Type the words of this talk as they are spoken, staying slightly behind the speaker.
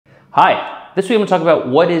Hi, this week I'm going to talk about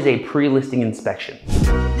what is a pre-listing inspection.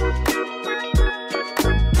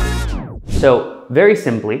 So very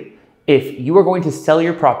simply, if you are going to sell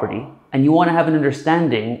your property and you want to have an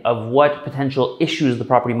understanding of what potential issues the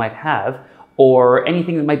property might have or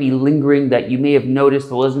anything that might be lingering that you may have noticed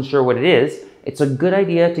but wasn't sure what it is, it's a good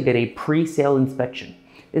idea to get a pre-sale inspection.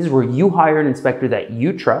 This is where you hire an inspector that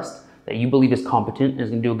you trust, that you believe is competent and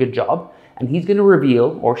is going to do a good job, and he's going to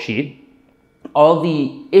reveal, or she, all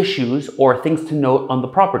the issues or things to note on the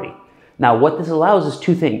property. Now, what this allows is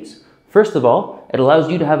two things. First of all, it allows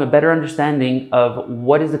you to have a better understanding of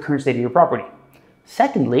what is the current state of your property.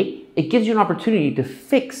 Secondly, it gives you an opportunity to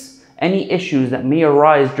fix any issues that may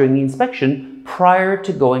arise during the inspection prior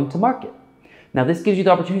to going to market. Now, this gives you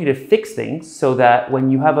the opportunity to fix things so that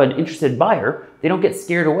when you have an interested buyer, they don't get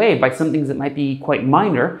scared away by some things that might be quite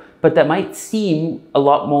minor, but that might seem a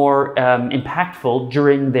lot more impactful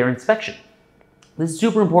during their inspection. This is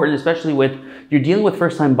super important, especially with you're dealing with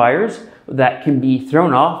first-time buyers that can be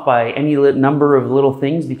thrown off by any number of little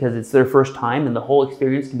things because it's their first time and the whole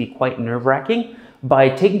experience can be quite nerve-wracking. By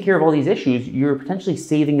taking care of all these issues, you're potentially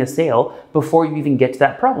saving a sale before you even get to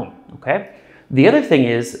that problem, okay? The other thing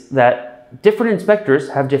is that different inspectors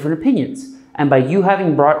have different opinions. And by you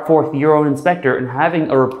having brought forth your own inspector and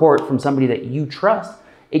having a report from somebody that you trust,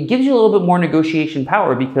 it gives you a little bit more negotiation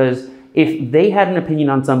power, because if they had an opinion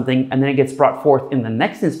on something and then it gets brought forth in the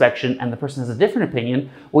next inspection and the person has a different opinion,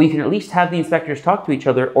 well, you can at least have the inspectors talk to each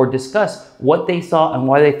other or discuss what they saw and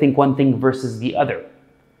why they think one thing versus the other.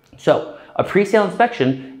 So a pre-sale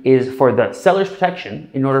inspection is for the seller's protection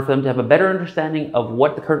in order for them to have a better understanding of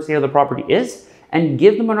what the current state of the property is and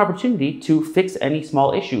give them an opportunity to fix any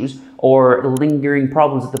small issues or lingering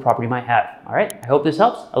problems that the property might have. All right, I hope this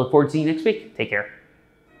helps. I look forward to seeing you next week. Take care.